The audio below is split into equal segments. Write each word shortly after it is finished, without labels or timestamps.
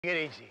Get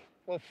easy.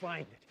 We'll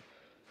find it.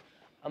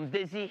 I'm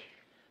busy.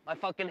 My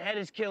fucking head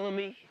is killing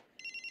me.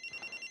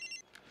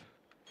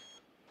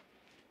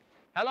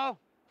 Hello?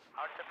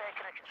 It's a bad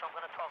connection, so I'm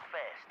gonna talk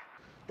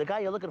fast. The guy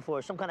you're looking for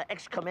is some kind of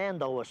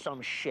ex-commando or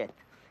some shit.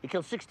 He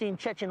killed 16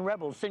 Chechen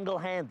rebels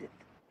single-handed.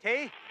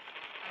 T?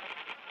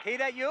 T,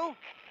 that you?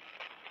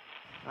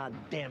 Ah,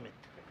 damn it.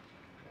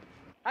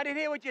 I didn't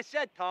hear what you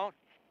said, Tone.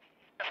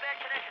 A bad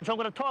connection. So I'm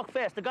gonna talk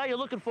fast. The guy you're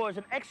looking for is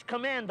an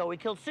ex-commando. He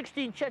killed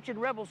 16 Chechen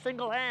rebels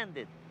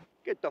single-handed.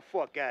 Get the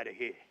fuck out of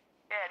here.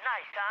 Yeah,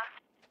 nice, huh?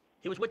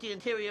 He was with the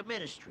Interior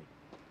Ministry.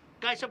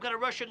 Guy's some kind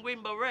of Russian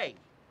Green Beret.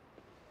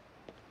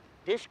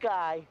 This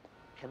guy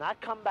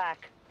cannot come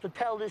back to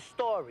tell this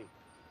story.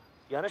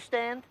 You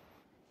understand?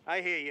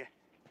 I hear you.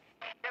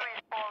 There he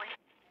is, Paulie.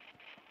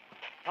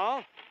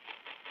 Tone?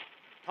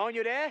 Tone,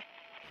 you there?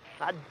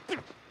 Ah,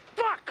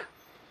 fuck!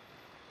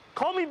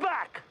 Call me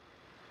back!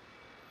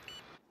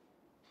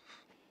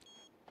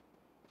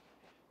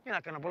 You're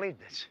not gonna believe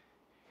this.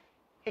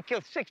 He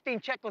killed 16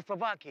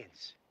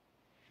 Czechoslovakians.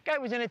 Guy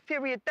was an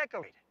interior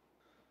decorator.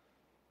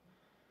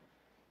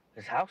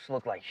 This house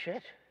looked like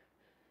shit.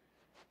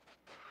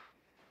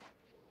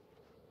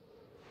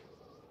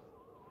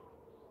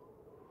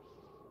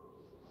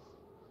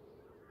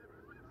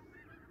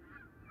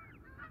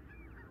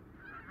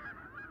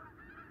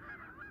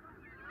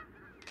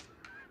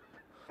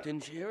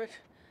 Didn't you hear it?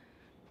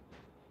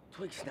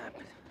 Twig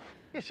snapping.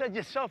 You said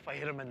yourself I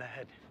hit him in the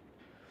head.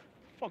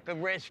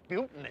 Fucking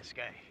Rasputin, this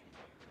guy.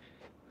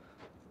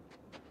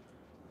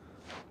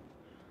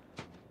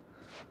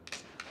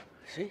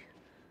 See?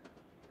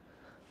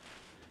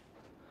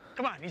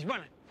 Come on, he's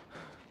running.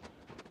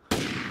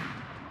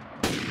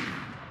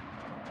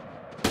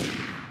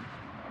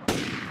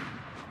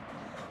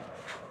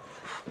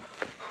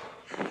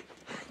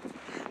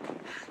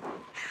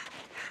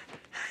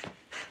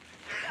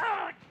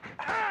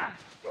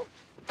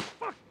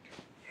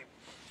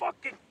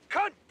 Fucking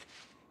cunt!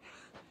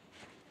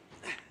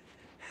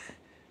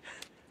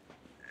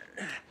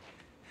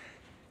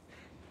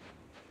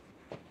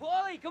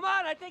 Paulie, come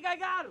on, I think I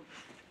got him.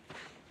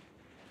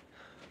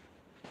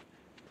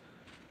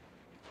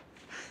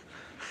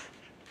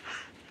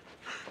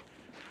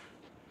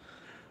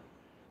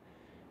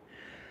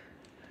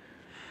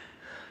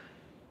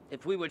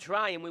 If we were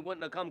trying, we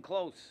wouldn't have come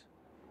close.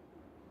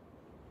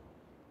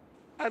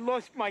 I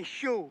lost my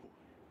shoe.